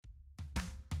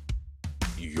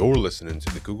You're listening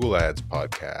to the Google Ads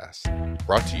Podcast,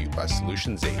 brought to you by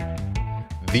Solutions 8,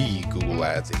 the Google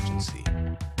Ads agency.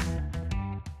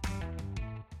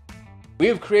 We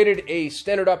have created a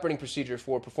standard operating procedure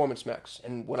for Performance Max.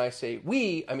 And when I say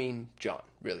we, I mean John,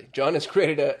 really. John has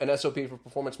created an SOP for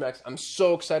Performance Max. I'm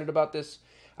so excited about this.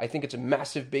 I think it's a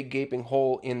massive, big, gaping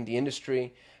hole in the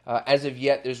industry. As of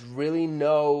yet, there's really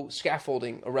no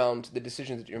scaffolding around the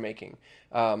decisions that you're making.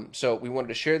 So we wanted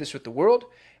to share this with the world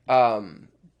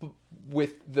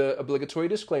with the obligatory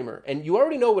disclaimer. And you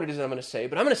already know what it is I'm going to say,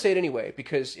 but I'm going to say it anyway,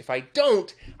 because if I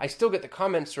don't, I still get the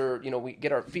comments or, we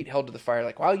get our feet held to the fire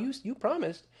like, wow, you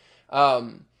promised.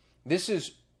 This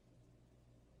is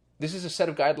a set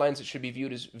of guidelines that should be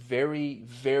viewed as very,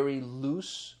 very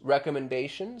loose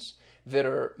recommendations that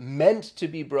are meant to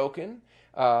be broken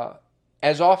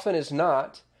as often as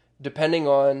not, depending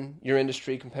on your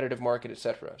industry, competitive market,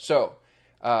 etc. So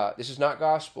this is not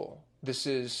gospel. This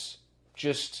is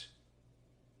just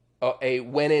a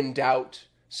when in doubt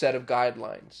set of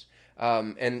guidelines.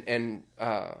 I'm going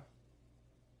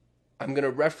to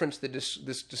reference this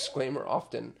disclaimer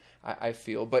often, I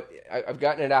feel, but I've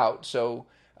gotten it out. So,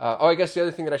 I guess the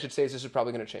other thing that I should say is this is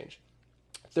probably going to change.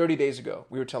 30 days ago,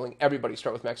 we were telling everybody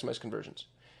start with maximize conversions.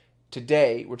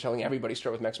 Today, we're telling everybody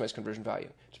start with maximize conversion value.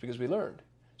 It's because we learned.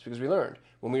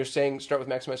 When we were saying start with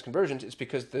maximize conversions, it's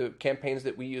because the campaigns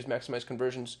that we used maximize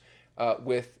conversions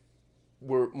with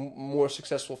were more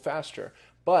successful faster.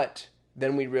 But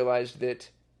then we realized that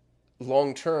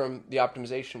long-term, the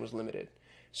optimization was limited.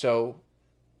 So,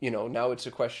 now it's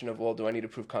a question of, well, do I need to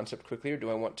prove concept quickly or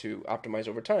do I want to optimize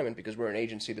over time? And because we're an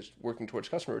agency that's working towards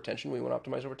customer retention, we want to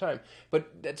optimize over time.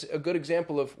 But that's a good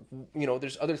example of,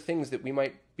 there's other things that we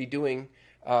might be doing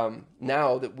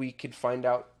now that we could find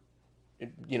out,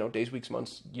 days, weeks,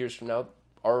 months, years from now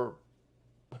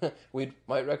we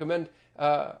might recommend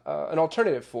an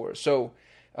alternative for. So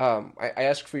I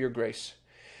ask for your grace.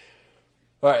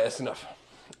 All right, that's enough.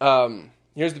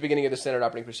 Here's the beginning of the standard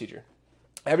operating procedure.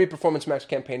 Every Performance Max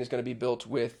campaign is going to be built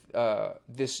with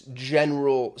this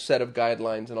general set of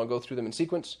guidelines, and I'll go through them in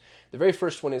sequence. The very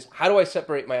first one is, how do I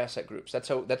separate my asset groups? That's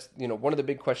one of the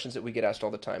big questions that we get asked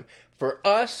all the time. For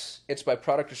us, it's by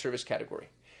product or service category.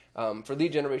 For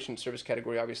lead generation, service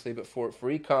category, obviously, but for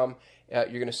e-com, you're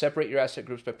going to separate your asset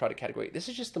groups by product category. This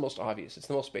is just the most obvious. It's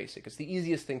the most basic. It's the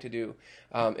easiest thing to do.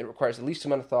 It requires the least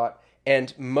amount of thought,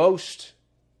 and most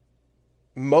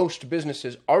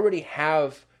businesses already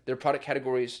have their product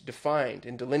categories defined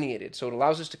and delineated. So it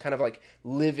allows us to kind of like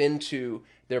live into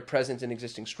their present and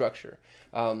existing structure.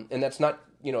 And that's not,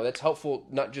 that's helpful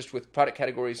not just with product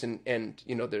categories and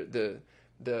the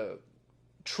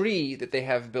tree that they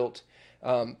have built,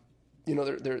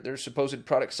 their supposed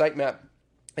product sitemap.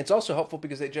 It's also helpful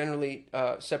because they generally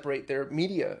separate their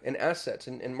media and assets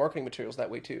and marketing materials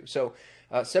that way too. So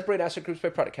separate asset groups by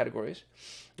product categories.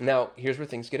 Now, here's where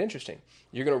things get interesting.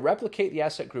 You're going to replicate the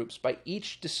asset groups by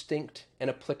each distinct and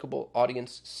applicable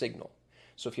audience signal.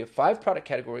 So if you have 5 product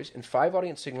categories and 5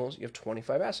 audience signals, you have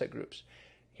 25 asset groups.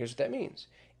 Here's what that means.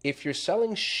 If you're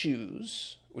selling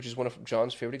shoes, which is one of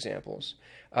John's favorite examples,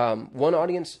 one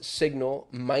audience signal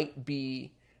might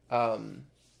be,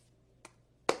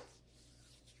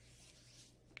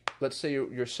 let's say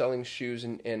you're selling shoes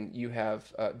and you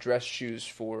have dress shoes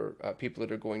for people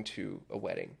that are going to a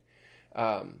wedding.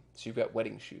 So you've got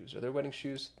wedding shoes. Are there wedding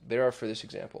shoes? There are for this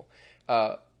example.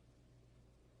 The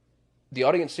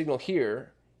audience signal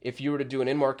here, if you were to do an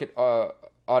in-market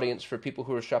audience for people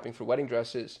who are shopping for wedding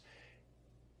dresses,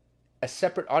 a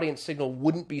separate audience signal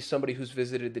wouldn't be somebody who's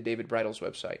visited the David Bridal's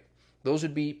website. Those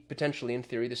would be potentially, in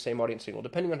theory, the same audience signal,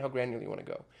 depending on how granular you want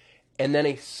to go. And then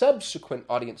a subsequent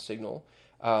audience signal,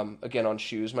 again on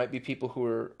shoes, might be people who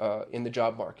are in the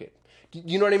job market. Do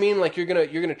you know what I mean? Like you're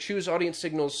gonna choose audience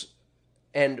signals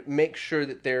and make sure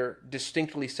that they're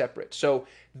distinctly separate. So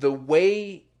the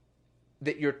way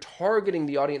that you're targeting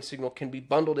the audience signal can be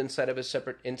bundled inside of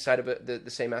the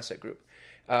same asset group.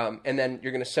 And then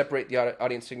you're going to separate the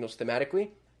audience signals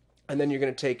thematically. And then you're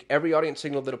going to take every audience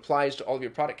signal that applies to all of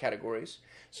your product categories.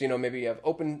 So, maybe you have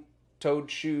open-toed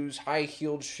shoes,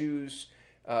 high-heeled shoes,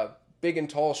 big and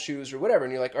tall shoes, or whatever.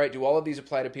 And you're like, all right, do all of these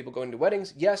apply to people going to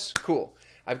weddings? Yes, cool.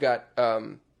 I've got,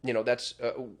 that's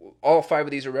all 5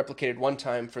 of these are replicated one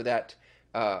time for that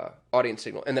audience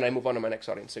signal. And then I move on to my next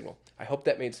audience signal. I hope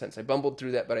that made sense. I bumbled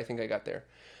through that, but I think I got there.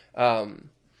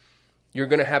 You're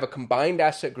going to have a combined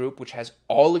asset group which has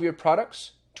all of your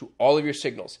products to all of your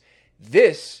signals.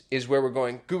 This is where we're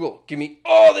going, Google, give me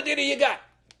all the data you got.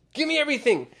 Give me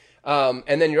everything. And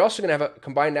then you're also going to have a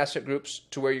combined asset groups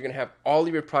to where you're going to have all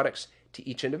of your products to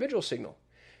each individual signal.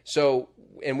 So,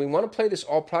 and we want to play this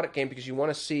all product game because you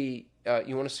want to see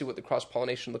you want to see what the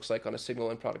cross-pollination looks like on a signal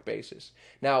and product basis.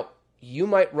 Now, you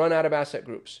might run out of asset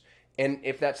groups. And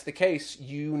if that's the case,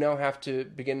 you now have to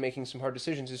begin making some hard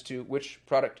decisions as to which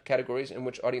product categories and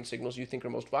which audience signals you think are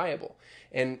most viable.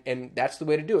 And that's the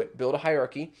way to do it. Build a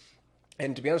hierarchy.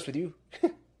 And to be honest with you,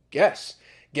 guess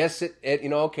it,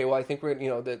 okay, well, I think we're,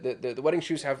 the wedding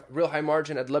shoes have real high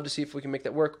margin. I'd love to see if we can make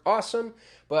that work. Awesome.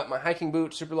 But my hiking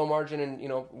boot, super low margin, and,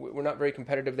 we're not very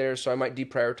competitive there, so I might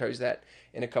deprioritize that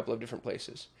in a couple of different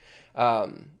places.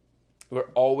 We're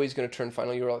always going to turn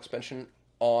final URL expansion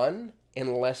on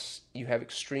unless you have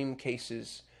extreme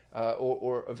cases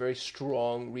or a very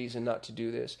strong reason not to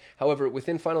do this. However,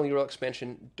 within final URL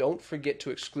expansion, don't forget to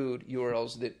exclude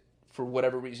URLs that, for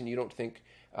whatever reason, you don't think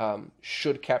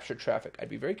should capture traffic. I'd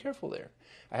be very careful there.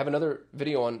 I have another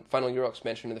video on final URL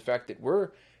expansion and the fact that we're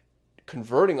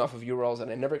converting off of URLs that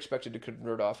I never expected to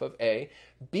convert off of, A.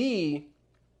 B,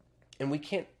 and we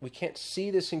can't see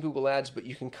this in Google Ads, but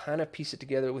you can kind of piece it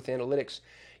together with analytics.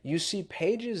 You see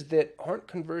pages that aren't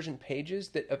conversion pages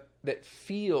that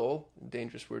feel,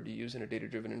 dangerous word to use in a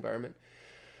data-driven environment,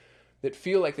 that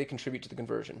feel like they contribute to the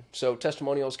conversion. So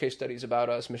testimonials, case studies about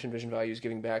us, mission, vision, values,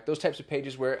 giving back, those types of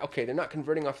pages where, okay, they're not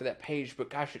converting off of that page, but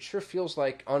gosh, it sure feels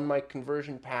like on my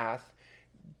conversion path,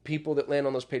 people that land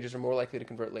on those pages are more likely to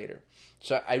convert later.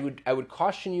 So I would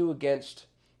caution you against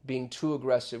being too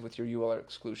aggressive with your URL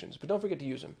exclusions, but don't forget to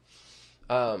use them.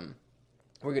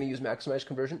 We're going to use maximize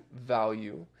conversion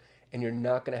value, and you're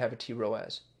not going to have a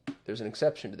TROAS. There's an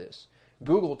exception to this.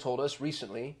 Google told us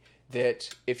recently that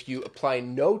if you apply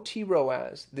no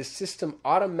TROAS, the system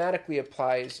automatically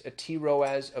applies a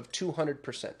TROAS of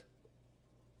 200%,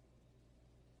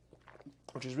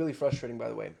 which is really frustrating, by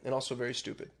the way, and also very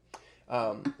stupid.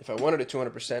 If I wanted a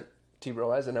 200%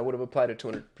 TROAS, then I would have applied a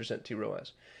 200%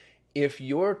 TROAS. If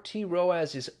your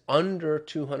TROAS is under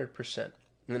 200%,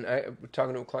 and I was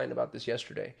talking to a client about this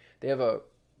yesterday, they have a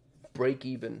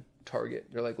break-even target.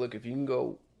 They're like, look, if you can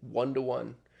go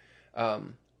 1-to-1,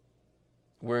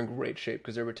 we're in great shape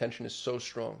because their retention is so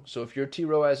strong. So if your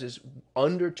TROAS is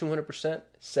under 200%,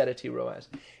 set a TROAS.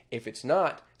 If it's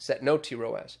not, set no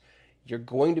TROAS. You're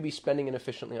going to be spending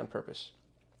inefficiently on purpose.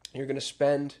 You're going to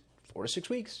spend 4 to 6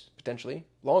 weeks, potentially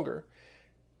longer,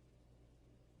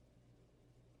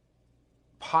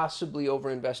 possibly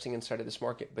over-investing inside of this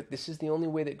market. But this is the only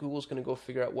way that Google's going to go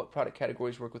figure out what product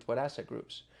categories work with what asset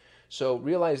groups. So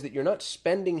realize that you're not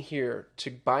spending here to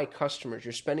buy customers.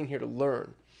 You're spending here to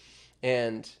learn.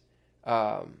 And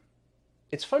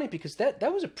it's funny because that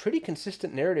was a pretty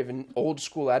consistent narrative in old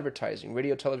school advertising,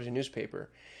 radio, television, newspaper.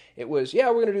 It was,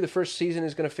 we're going to do the first season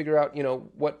is going to figure out,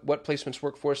 what placements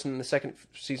work for us, and then the second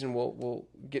season we'll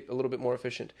get a little bit more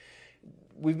efficient.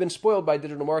 We've been spoiled by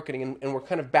digital marketing, and we're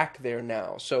kind of back there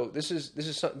now. So this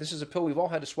is a pill we've all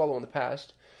had to swallow in the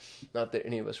past. Not that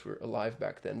any of us were alive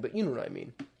back then, but you know what I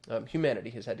mean. Humanity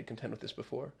has had to contend with this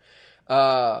before.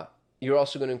 You're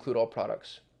also going to include all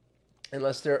products,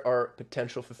 unless there are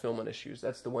potential fulfillment issues.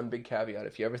 That's the one big caveat.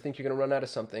 If you ever think you're going to run out of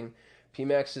something,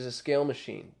 PMax is a scale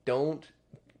machine. Don't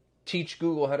teach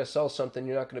Google how to sell something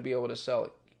you're not going to be able to sell.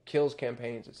 It kills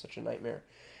campaigns. It's such a nightmare.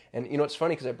 And it's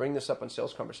funny because I bring this up on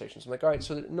sales conversations. I'm like, all right,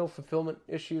 so no fulfillment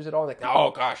issues at all? I'm like,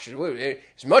 oh gosh,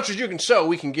 as much as you can sell,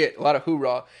 we can get. A lot of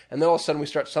hoorah. And then all of a sudden we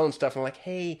start selling stuff. And I'm like,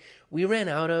 hey, we ran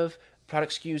out of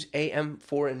product SKUs A, M,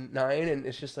 4, and 9. And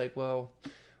it's just like, well,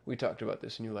 we talked about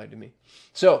this and you lied to me.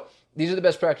 So these are the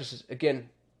best practices. Again,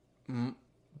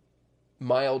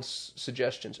 mild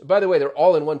suggestions. By the way, they're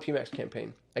all in one PMax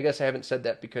campaign. I guess I haven't said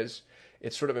that because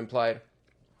it's sort of implied.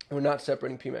 We're not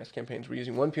separating PMax campaigns. We're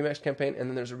using one PMax campaign, and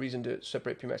then there's a reason to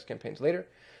separate PMax campaigns later.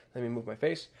 Let me move my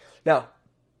face. Now,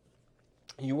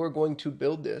 you are going to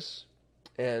build this,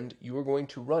 and you are going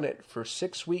to run it for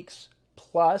 6 weeks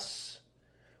plus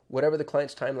whatever the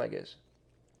client's time lag is,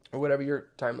 or whatever your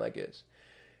time lag is.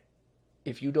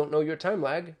 If you don't know your time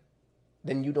lag,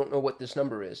 then you don't know what this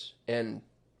number is, and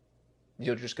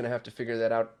you're just going to have to figure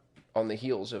that out on the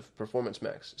heels of Performance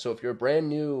Max. So if you're a brand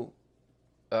new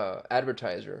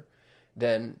advertiser,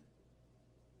 then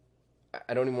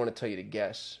I don't even want to tell you to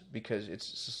guess because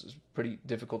it's pretty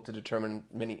difficult to determine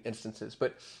in many instances.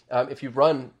 But if you've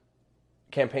run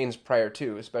campaigns prior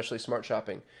to, especially Smart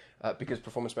Shopping, because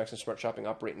Performance Max and Smart Shopping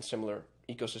operate in similar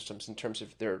ecosystems in terms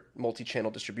of their multi-channel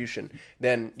distribution,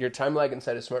 then your time lag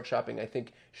inside of Smart Shopping, I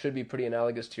think, should be pretty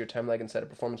analogous to your time lag inside of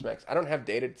Performance Max. I don't have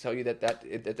data to tell you that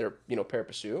they're pari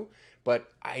passu,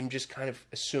 but I'm just kind of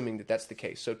assuming that that's the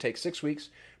case. So take 6 weeks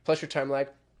plus your time lag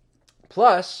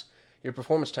plus your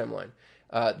performance timeline.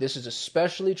 This is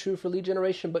especially true for lead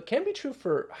generation, but can be true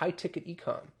for high-ticket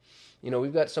e-com.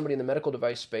 We've got somebody in the medical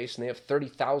device space, and they have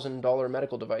 $30,000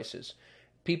 medical devices.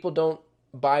 People don't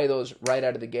buy those right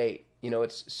out of the gate.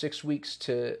 It's 6 weeks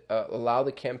to allow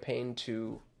the campaign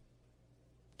to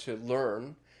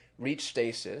learn, reach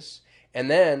stasis, and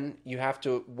then you have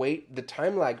to wait the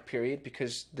time lag period,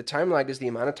 because the time lag is the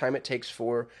amount of time it takes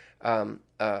for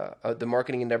the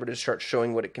marketing endeavor to start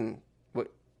showing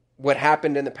what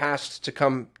happened in the past to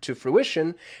come to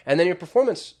fruition, and then your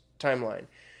performance timeline.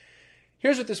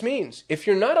 Here's what this means. If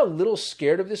you're not a little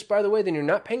scared of this, by the way, then you're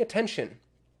not paying attention.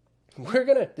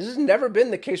 This has never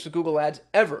been the case with Google Ads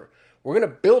ever. We're going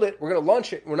to build it, we're going to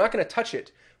launch it, we're not going to touch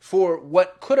it for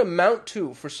what could amount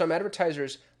to, for some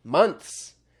advertisers,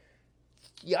 months.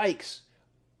 Yikes.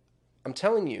 I'm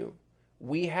telling you,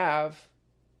 we have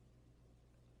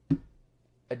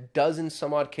a dozen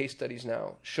some odd case studies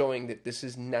now showing that this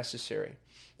is necessary.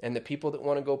 And the people that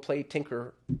want to go play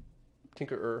Tinkerbell,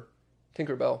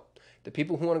 the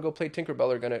people who want to go play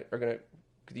Tinkerbell are gonna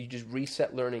you just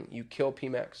reset learning. You kill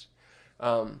PMAX.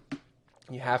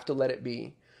 You have to let it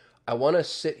be. I want to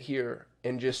sit here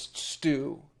and just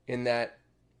stew in that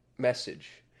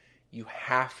message. You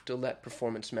have to let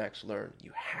Performance Max learn.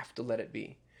 You have to let it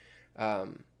be.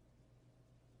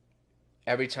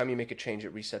 Every time you make a change,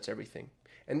 it resets everything.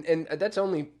 And that's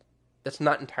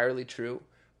not entirely true,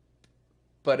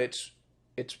 but it's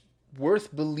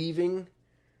worth believing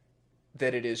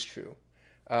that it is true.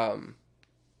 I've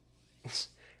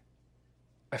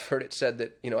heard it said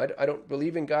that, I don't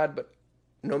believe in God, but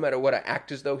no matter what, I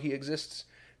act as though he exists,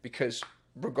 because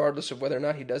regardless of whether or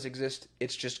not he does exist,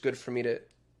 it's just good for me to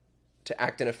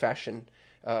act in a fashion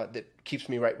that keeps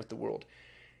me right with the world.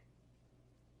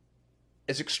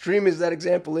 As extreme as that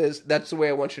example is, that's the way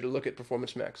I want you to look at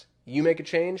Performance Max. You make a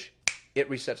change, it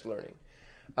resets learning.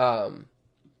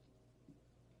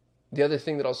 The other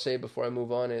thing that I'll say before I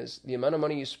move on is the amount of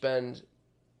money you spend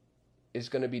is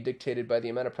going to be dictated by the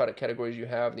amount of product categories you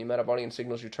have, the amount of audience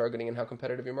signals you're targeting, and how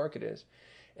competitive your market is.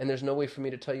 And there's no way for me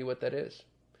to tell you what that is.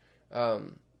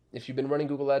 If you've been running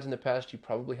Google Ads in the past, you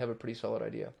probably have a pretty solid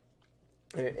idea.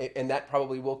 And that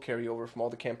probably will carry over from all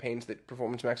the campaigns that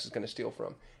Performance Max is going to steal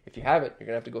from. If you haven't, you're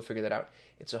going to have to go figure that out.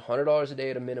 It's $100 a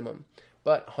day at a minimum.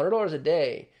 But $100 a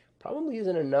day probably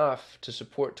isn't enough to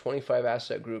support 25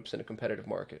 asset groups in a competitive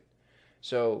market.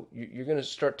 So you're going to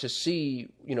start to see,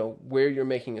 where you're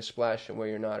making a splash and where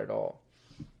you're not at all.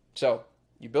 So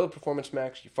you build Performance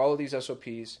Max, you follow these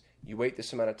SOPs, you wait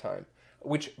this amount of time.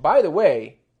 Which, by the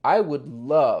way, I would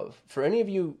love for any of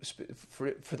you,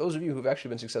 for those of you who've actually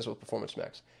been successful with Performance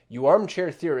Max, you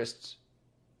armchair theorists,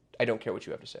 I don't care what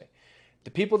you have to say. The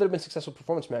people that have been successful with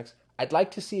Performance Max, I'd like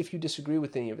to see if you disagree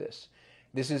with any of this.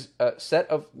 This is a set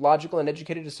of logical and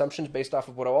educated assumptions based off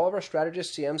of what all of our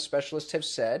strategists, CM specialists have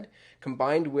said,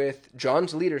 combined with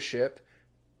John's leadership,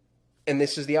 and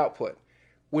this is the output,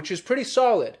 which is pretty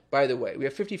solid, by the way. We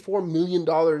have $54 million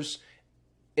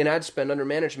in ad spend under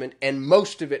management, and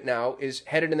most of it now is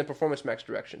headed in the Performance Max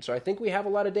direction. So I think we have a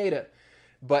lot of data,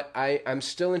 but I'm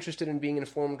still interested in being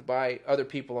informed by other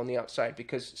people on the outside,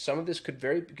 because some of this could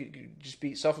just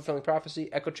be self-fulfilling prophecy,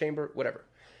 echo chamber, whatever.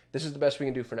 This is the best we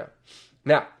can do for now.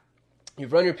 Now,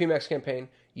 you've run your PMAX campaign.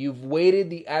 You've waited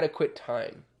the adequate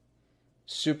time.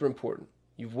 Super important.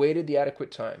 You've waited the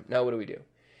adequate time. Now what do?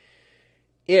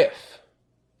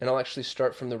 And I'll actually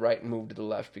start from the right and move to the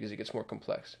left because it gets more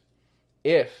complex.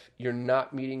 If you're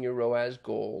not meeting your ROAS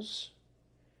goals,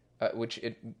 which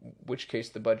case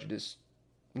the budget is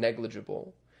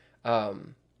negligible,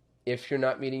 if you're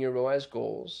not meeting your ROAS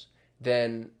goals,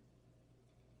 then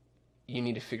you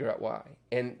need to figure out why.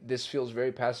 And this feels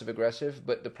very passive-aggressive,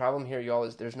 but the problem here, y'all,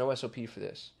 is there's no SOP for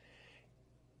this.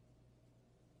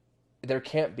 There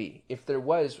can't be. If there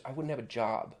was, I wouldn't have a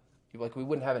job. We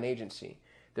wouldn't have an agency.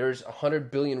 There's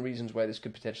 100 billion reasons why this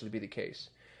could potentially be the case.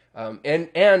 And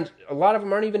a lot of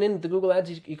them aren't even in the Google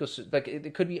Ads ecosystem.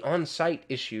 It could be on-site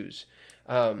issues.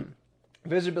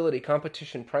 Visibility,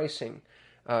 competition, pricing,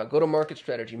 go-to-market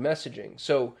strategy, messaging.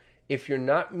 So if you're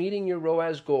not meeting your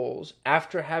ROAS goals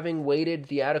after having waited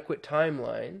the adequate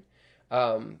timeline,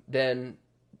 then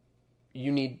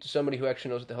you need somebody who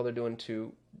actually knows what the hell they're doing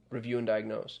to review and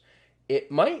diagnose. It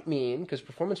might mean, because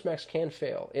Performance Max can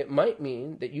fail, it might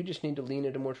mean that you just need to lean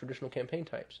into more traditional campaign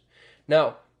types.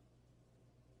 Now,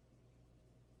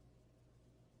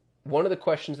 one of the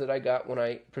questions that I got when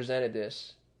I presented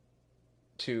this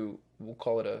to, we'll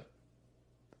call it a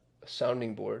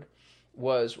sounding board,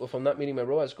 was, well, if I'm not meeting my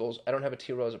ROAS goals, I don't have a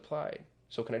TROAS applied.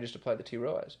 So can I just apply the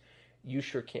TROAS? You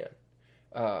sure can.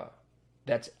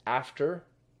 That's after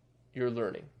you're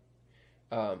learning.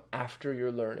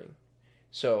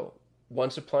 So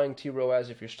once applying TROAS,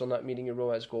 if you're still not meeting your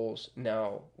ROAS goals,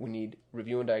 now we need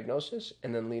review and diagnosis,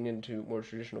 and then lean into more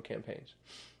traditional campaigns.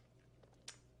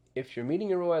 if you're meeting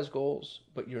your ROAS goals,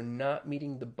 but you're not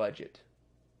meeting the budget,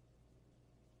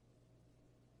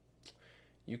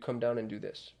 you come down and do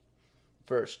this.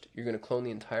 First, you're going to clone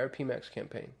the entire PMAX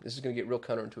campaign. This is going to get real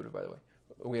counterintuitive, by the way.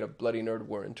 We had a bloody nerd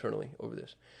war internally over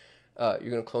this.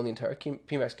 You're going to clone the entire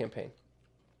PMAX campaign.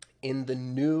 In the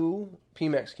new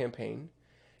PMAX campaign,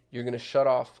 you're going to shut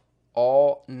off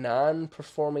all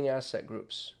non-performing asset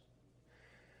groups.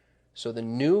 So the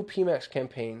new PMAX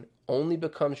campaign only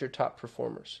becomes your top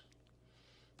performers.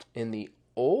 In the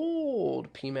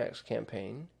old PMAX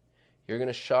campaign, you're going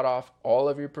to shut off all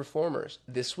of your performers.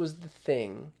 This was the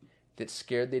thing that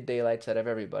scared the daylights out of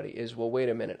everybody is, well, wait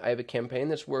a minute. I have a campaign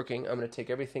that's working. I'm going to take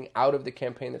everything out of the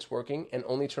campaign that's working and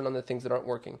only turn on the things that aren't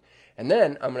working. And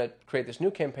then I'm going to create this new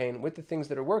campaign with the things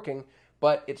that are working,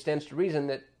 but it stands to reason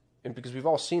that, and because we've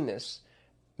all seen this,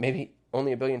 maybe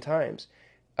only a billion times,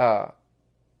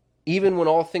 even when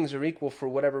all things are equal, for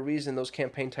whatever reason, those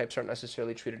campaign types aren't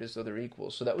necessarily treated as though they're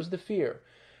equal. So that was the fear.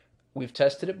 We've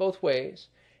tested it both ways,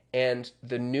 and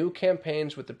the new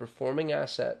campaigns with the performing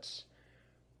assets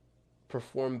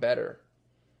perform better,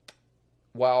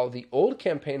 while the old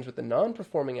campaigns with the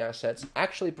non-performing assets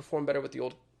actually perform better with the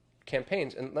old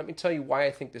campaigns. And let me tell you why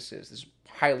I think this is. This is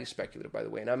highly speculative, by the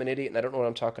way, and I'm an idiot and I don't know what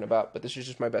I'm talking about, but this is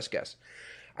just my best guess.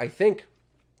 I think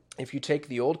if you take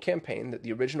the old campaign,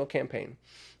 the original campaign,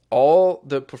 all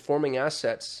the performing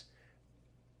assets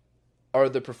are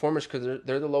the performers because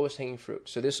they're the lowest hanging fruit.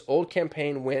 So this old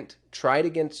campaign tried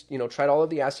all of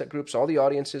the asset groups, all the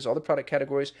audiences, all the product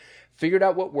categories, figured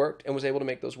out what worked, and was able to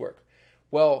make those work.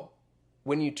 Well,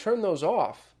 when you turn those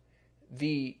off,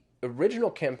 the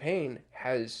original campaign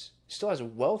still has a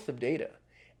wealth of data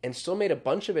and still made a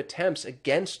bunch of attempts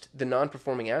against the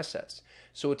non-performing assets.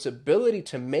 So its ability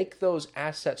to make those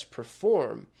assets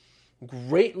perform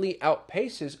greatly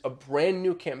outpaces a brand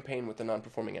new campaign with the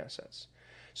non-performing assets.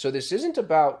 So this isn't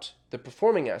about the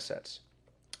performing assets.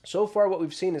 So far what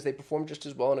we've seen is they perform just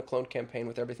as well in a cloned campaign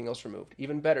with everything else removed.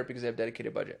 Even better because they have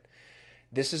dedicated budget.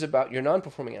 This is about your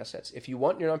non-performing assets. If you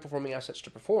want your non-performing assets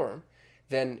to perform,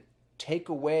 then take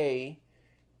away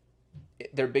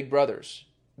their big brothers,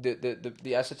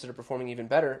 the assets that are performing even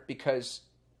better, because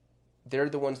they're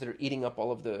the ones that are eating up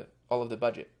all of the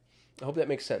budget. I hope that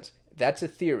makes sense. That's a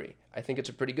theory. I think it's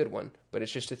a pretty good one, but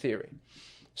it's just a theory.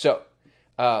 So,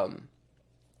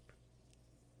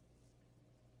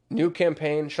 new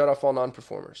campaign, shut off all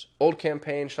non-performers. Old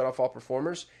campaign, shut off all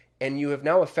performers. And you have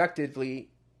now effectively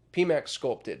PMAX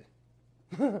sculpted.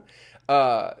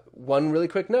 One really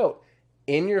quick note.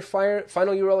 In your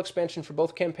final URL expansion for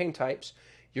both campaign types,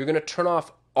 you're going to turn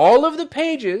off all of the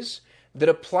pages that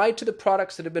apply to the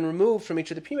products that have been removed from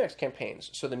each of the PMAX campaigns.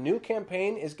 So the new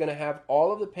campaign is going to have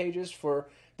all of the pages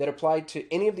that apply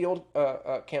to any of the old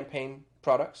campaign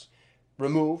products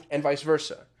removed, and vice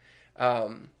versa.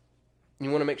 You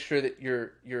want to make sure that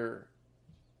you're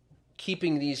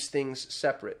keeping these things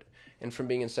separate and from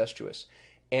being incestuous.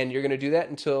 And you're going to do that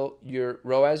until you're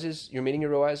meeting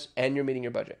your ROAS and you're meeting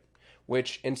your budget,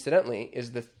 which incidentally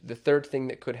is the third thing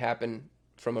that could happen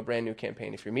from a brand new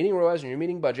campaign. If you're meeting ROAS and you're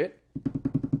meeting budget,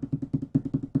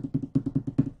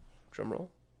 drum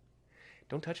roll,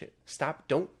 don't touch it. Stop.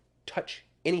 Don't touch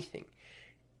anything.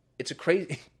 It's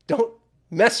don't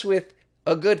mess with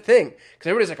a good thing. Because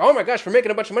everybody's like, oh my gosh, we're making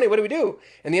a bunch of money. What do we do?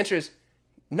 And the answer is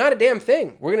not a damn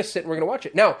thing. We're going to sit and we're going to watch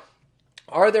it. Now,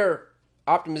 are there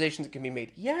optimizations that can be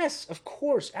made? Yes, of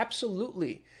course.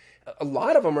 Absolutely. A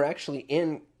lot of them are actually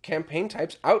in campaign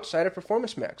types outside of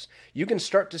Performance Max. You can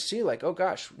start to see like, oh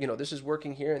gosh, this is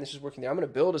working here and this is working there. I'm going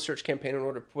to build a search campaign in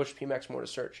order to push PMAX more to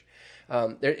search.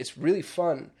 It's really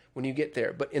fun when you get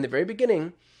there. But in the very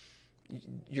beginning,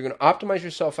 you're going to optimize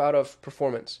yourself out of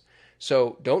performance.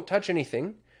 So don't touch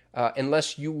anything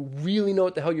unless you really know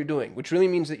what the hell you're doing, which really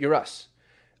means that you're us.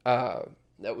 That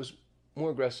was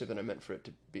more aggressive than I meant for it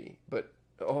to be, but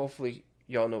hopefully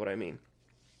y'all know what I mean.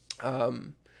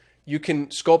 You can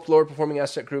sculpt lower performing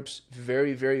asset groups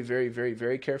very, very, very, very,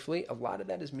 very carefully. A lot of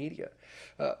that is media.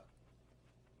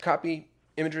 Copy,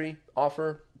 imagery,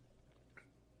 offer.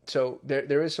 So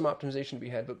there is some optimization to be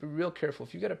had, but be real careful.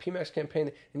 If you've got a PMAX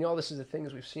campaign, and all this is the thing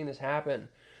is we've seen this happen.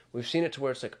 We've seen it to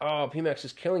where it's like, oh, PMAX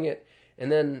is killing it, and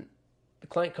then the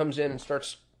client comes in and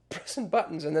starts pressing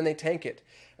buttons, and then they tank it.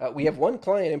 We have one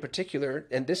client in particular,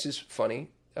 and this is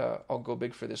funny. I'll go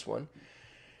big for this one.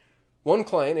 One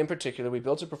client in particular, we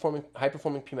built a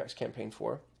high-performing PMAX campaign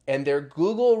for, and their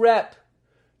Google rep,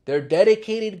 their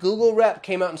dedicated Google rep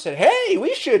came out and said, hey,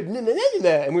 we should,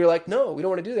 and we were like, no, we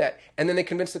don't want to do that. And then they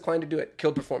convinced the client to do it,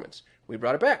 killed performance. We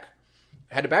brought it back.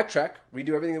 Had to backtrack,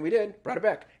 redo everything that we did, brought it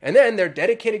back. And then their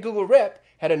dedicated Google rep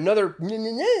had another,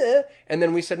 and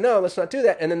then we said, no, let's not do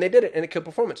that. And then they did it, and it killed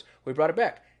performance. We brought it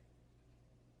back.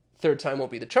 Third time won't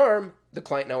be the charm. The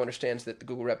client now understands that the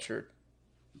Google reps are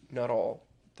not all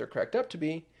they're cracked up to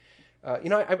be.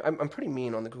 I'm pretty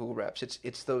mean on the Google reps.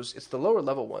 It's the lower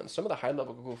level ones. Some of the high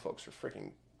level Google folks are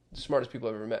freaking the smartest people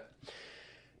I've ever met.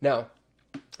 Now,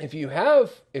 if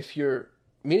you're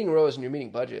meeting ROAS and you're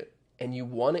meeting budget, and you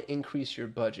want to increase your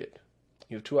budget,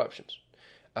 you have two options.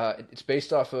 It's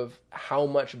based off of how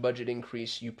much budget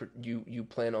increase you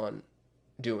plan on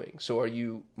doing. So are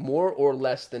you more or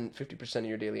less than 50% of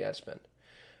your daily ad spend?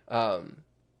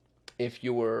 If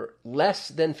you're less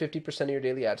than 50% of your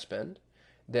daily ad spend,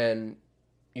 then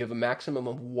you have a maximum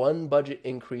of one budget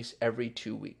increase every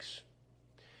 2 weeks.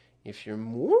 If you're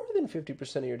more than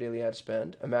 50% of your daily ad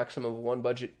spend, a maximum of one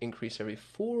budget increase every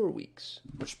 4 weeks.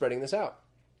 We're spreading this out.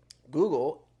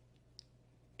 Google,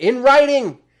 in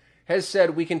writing, has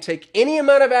said we can take any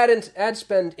amount of ad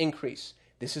spend increase.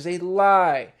 This is a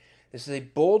lie. This is a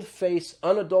bold-faced,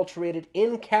 unadulterated,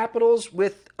 in capitals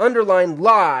with underlined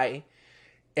lie.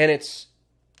 And it's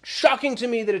shocking to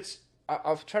me that it's...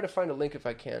 I'll try to find a link if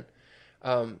I can.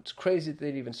 It's crazy that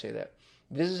they'd even say that.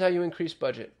 This is how you increase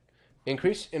budget.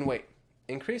 Increase and wait.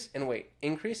 Increase and wait.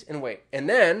 Increase and wait. And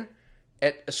then,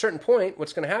 at a certain point,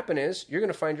 what's going to happen is you're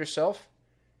going to find yourself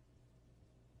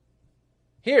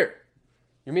here.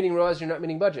 You're meeting ROAS, you're not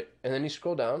meeting budget. And then you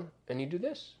scroll down and you do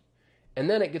this. And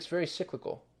then it gets very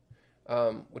cyclical,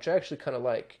 which I actually kind of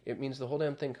like. It means the whole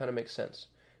damn thing kind of makes sense.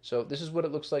 So this is what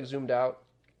it looks like zoomed out.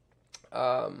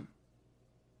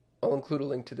 I'll include a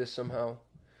link to this somehow.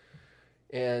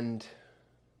 And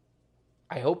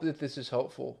I hope that this is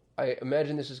helpful. I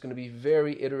imagine this is going to be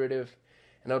very iterative.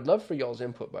 And I would love for y'all's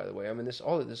input, by the way. I mean, this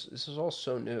is all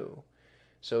so new.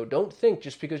 So don't think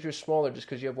just because you're smaller, just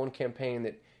because you have one campaign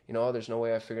that, there's no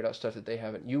way I figured out stuff that they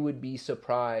haven't. You would be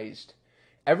surprised.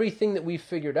 Everything that we've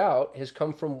figured out has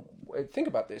come from, think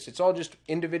about this, it's all just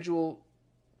individual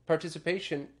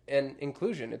participation and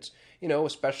inclusion. It's, a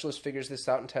specialist figures this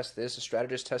out and tests this, a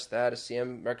strategist tests that, a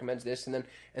CM recommends this, and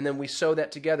then we sew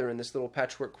that together in this little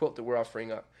patchwork quilt that we're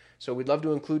offering up. So we'd love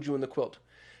to include you in the quilt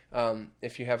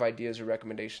if you have ideas or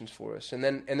recommendations for us. And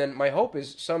then my hope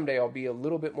is someday I'll be a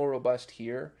little bit more robust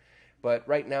here, but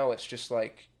right now it's just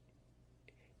like,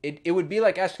 it would be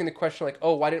like asking the question like,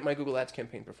 oh, why didn't my Google Ads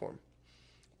campaign perform?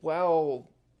 Well,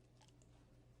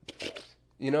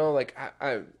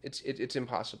 it's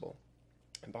impossible.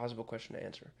 Impossible question to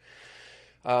answer.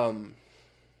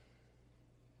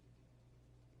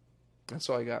 That's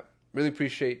all I got. Really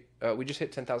appreciate, we just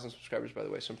hit 10,000 subscribers, by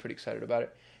the way, so I'm pretty excited about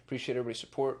it. Appreciate everybody's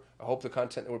support. I hope the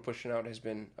content that we're pushing out has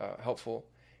been helpful,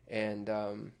 and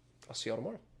I'll see y'all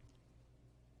tomorrow.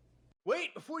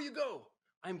 Wait, before you go,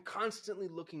 I'm constantly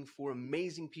looking for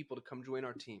amazing people to come join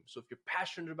our team. So if you're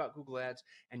passionate about Google Ads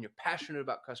and you're passionate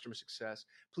about customer success,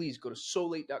 please go to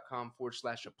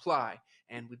solate.com/apply,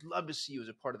 and we'd love to see you as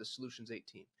a part of the Solutions 8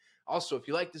 team. Also, if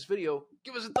you like this video,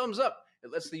 give us a thumbs up.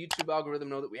 It lets the YouTube algorithm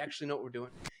know that we actually know what we're doing.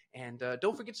 And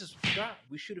don't forget to subscribe.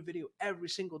 We shoot a video every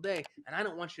single day, and I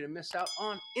don't want you to miss out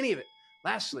on any of it.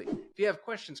 Lastly, if you have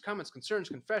questions, comments, concerns,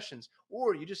 confessions,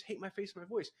 or you just hate my face and my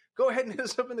voice, go ahead and hit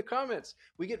us up in the comments.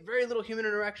 We get very little human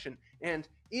interaction, and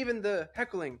even the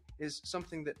heckling is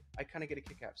something that I kind of get a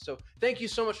kick out. So thank you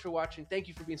so much for watching. Thank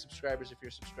you for being subscribers if you're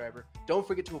a subscriber. Don't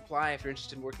forget to apply if you're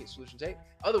interested in working at Solutions 8.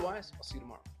 Otherwise, I'll see you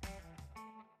tomorrow.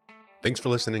 Thanks for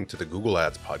listening to the Google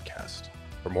Ads podcast.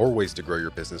 For more ways to grow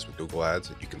your business with Google Ads,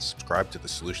 you can subscribe to the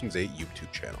Solutions 8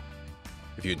 YouTube channel.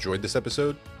 If you enjoyed this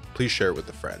episode, please share it with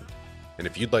a friend. And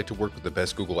if you'd like to work with the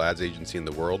best Google Ads agency in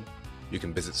the world, you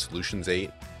can visit Solutions 8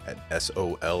 at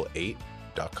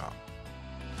sol8.com.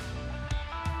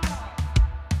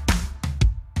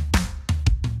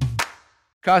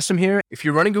 Custom here. If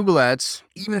you're running Google Ads,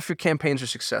 even if your campaigns are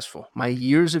successful, my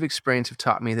years of experience have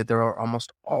taught me that there are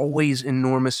almost always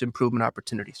enormous improvement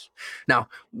opportunities. Now,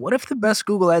 what if the best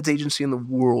Google Ads agency in the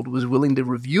world was willing to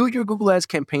review your Google Ads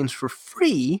campaigns for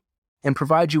free and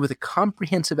provide you with a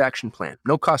comprehensive action plan,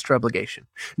 no cost or obligation?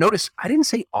 Notice, I didn't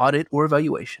say audit or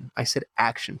evaluation. I said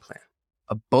action plan.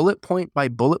 A bullet point by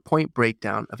bullet point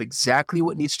breakdown of exactly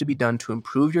what needs to be done to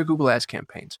improve your Google Ads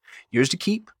campaigns. Yours to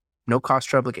keep, no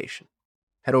cost or obligation.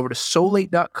 Head over to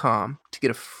solate.com to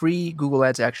get a free Google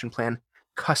Ads action plan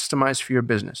customized for your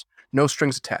business. No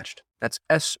strings attached. That's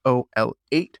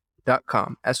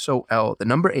sol8.com. SOL, the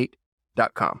number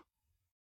 8.com.